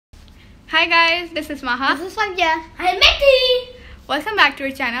Hi guys, this is Maha. This is Fabi. I'm Betty. Welcome back to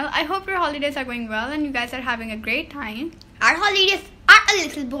our channel. I hope your holidays are going well and you guys are having a great time. Our holidays are a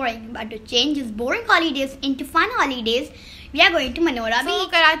little boring, but to change these boring holidays into fun holidays, we are going to Manora So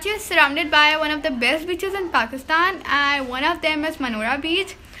beach. Karachi is surrounded by one of the best beaches in Pakistan and one of them is Manora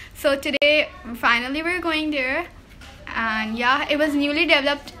beach. So today finally we're going there. And yeah, it was newly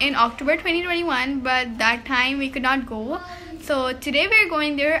developed in October 2021, but that time we could not go. So today we're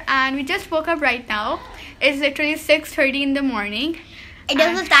going there and we just woke up right now. It's literally 6:30 in the morning. It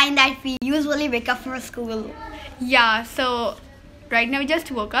is the time that we usually wake up for school. Yeah, so right now we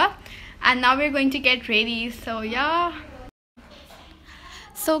just woke up and now we're going to get ready. So yeah.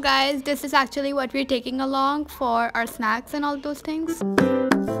 So guys, this is actually what we're taking along for our snacks and all those things.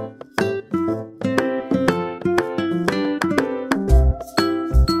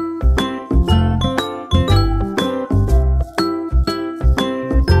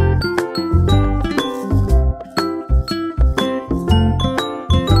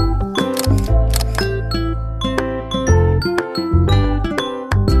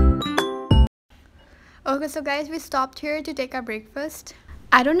 Okay, so guys, we stopped here to take our breakfast.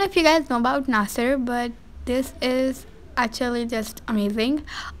 I don't know if you guys know about Nasser, but this is actually just amazing.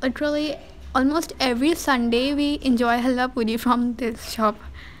 Literally, almost every Sunday we enjoy halwa puri from this shop.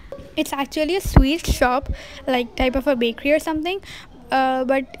 It's actually a sweet shop, like type of a bakery or something.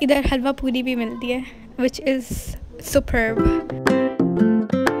 But idhar halwa puri bhi milti hai, which is superb.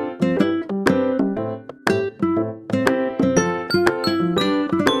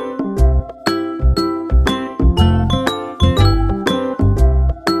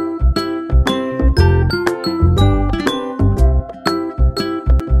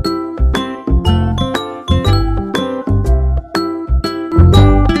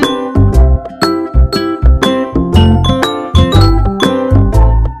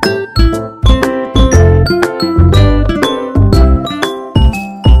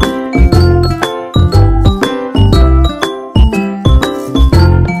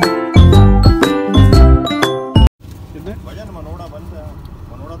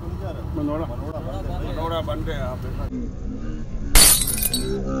 Monera बन रहे हैं आप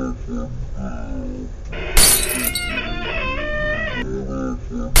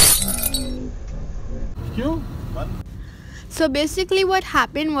क्यों? So basically what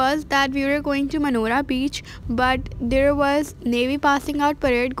happened was that we were going to Manora beach, but there was Navy passing out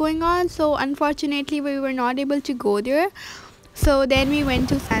parade going on, so unfortunately we were not able to go there. So then we went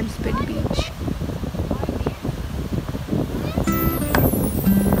to Sandspit beach.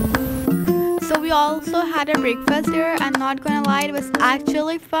 So we also had a breakfast there, and not gonna lie, it was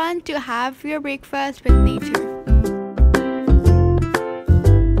actually fun to have your breakfast with nature.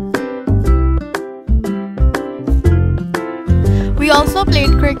 We also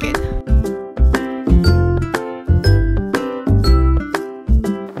played cricket.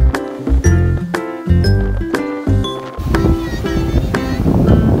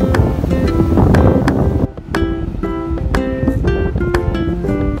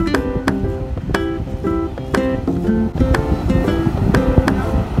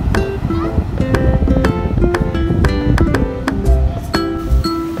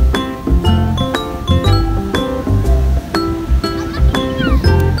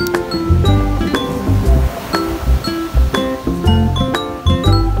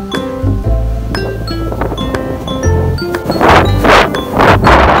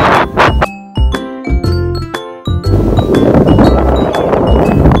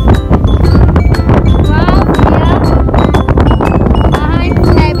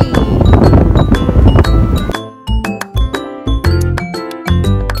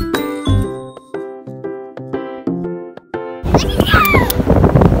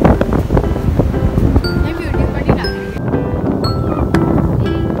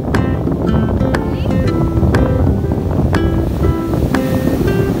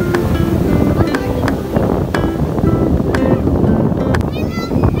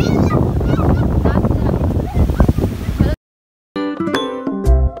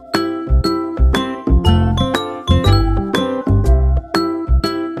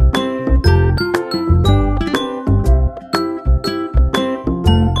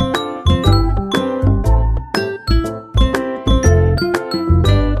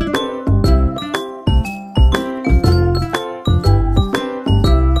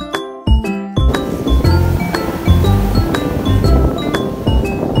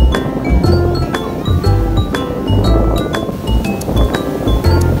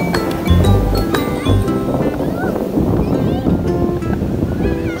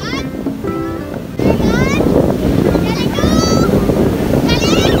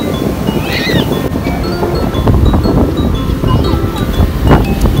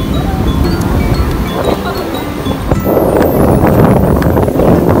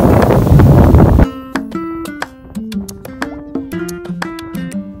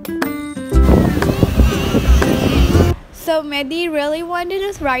 So Mehdi really wanted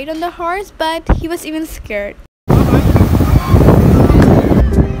us ride on the horse, but he was even scared. He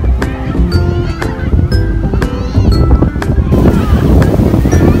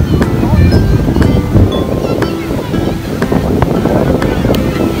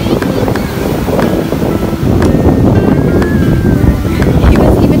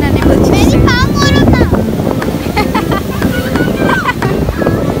was even unable to sit.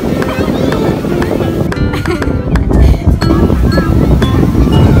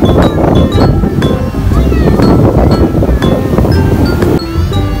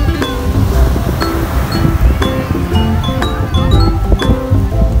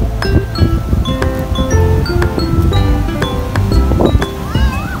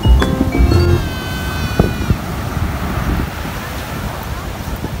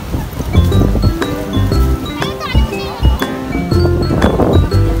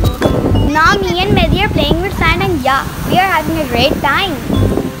 Now me and Mehdi are playing with sand and yeah, we are having a great time.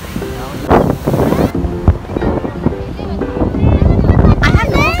 I have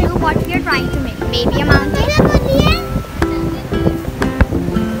no clue what we are trying to make. Maybe a mountain?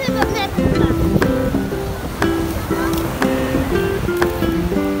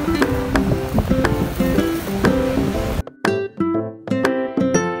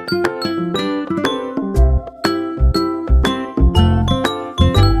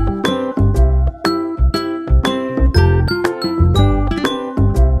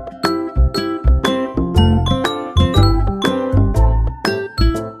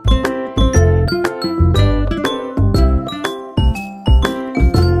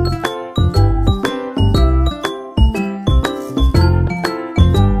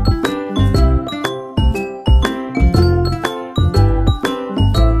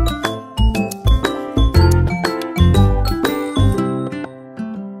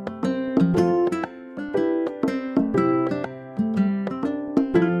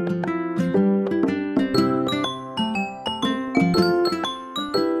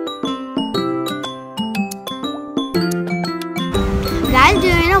 Guys, do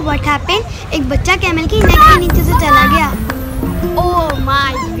you know what happened? एक बच्चा camel की नेक के नीचे से चला गया. Oh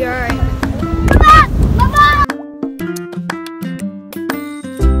my god.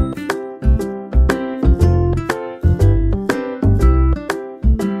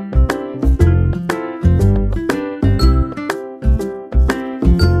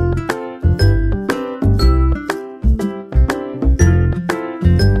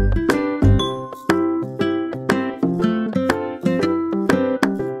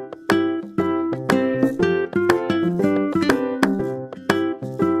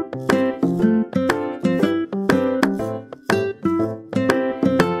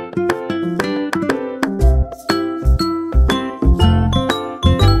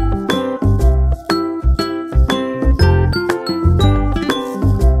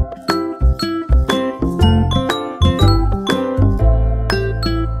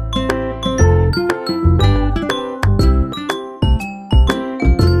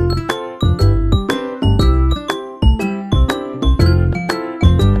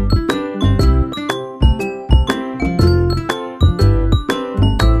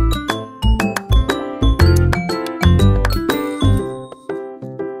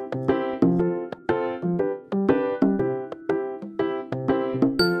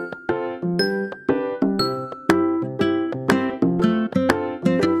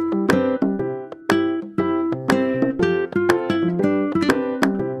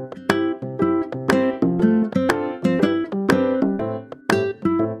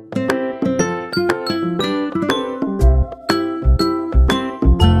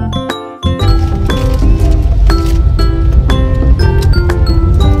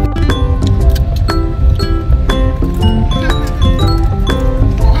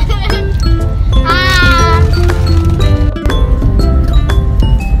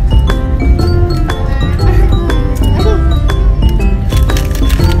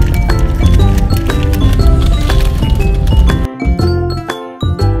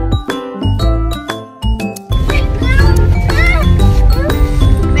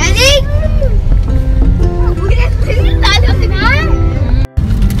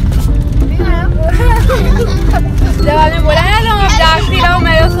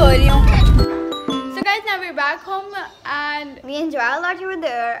 We enjoyed a lot. You were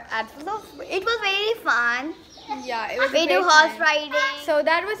there. It was very fun. Yeah, it was We do horse riding. So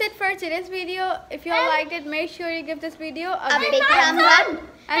that was it for today's video. If you all liked it, make sure you give this video A big thumbs up.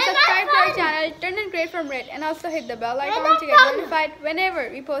 and subscribe to our channel, turn on great from red, and also hit the bell icon to get notified whenever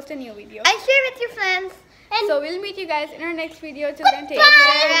we post a new video. And share with your friends. So we'll meet you guys in our next video. Till then, take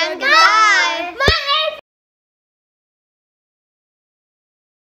care. And goodbye.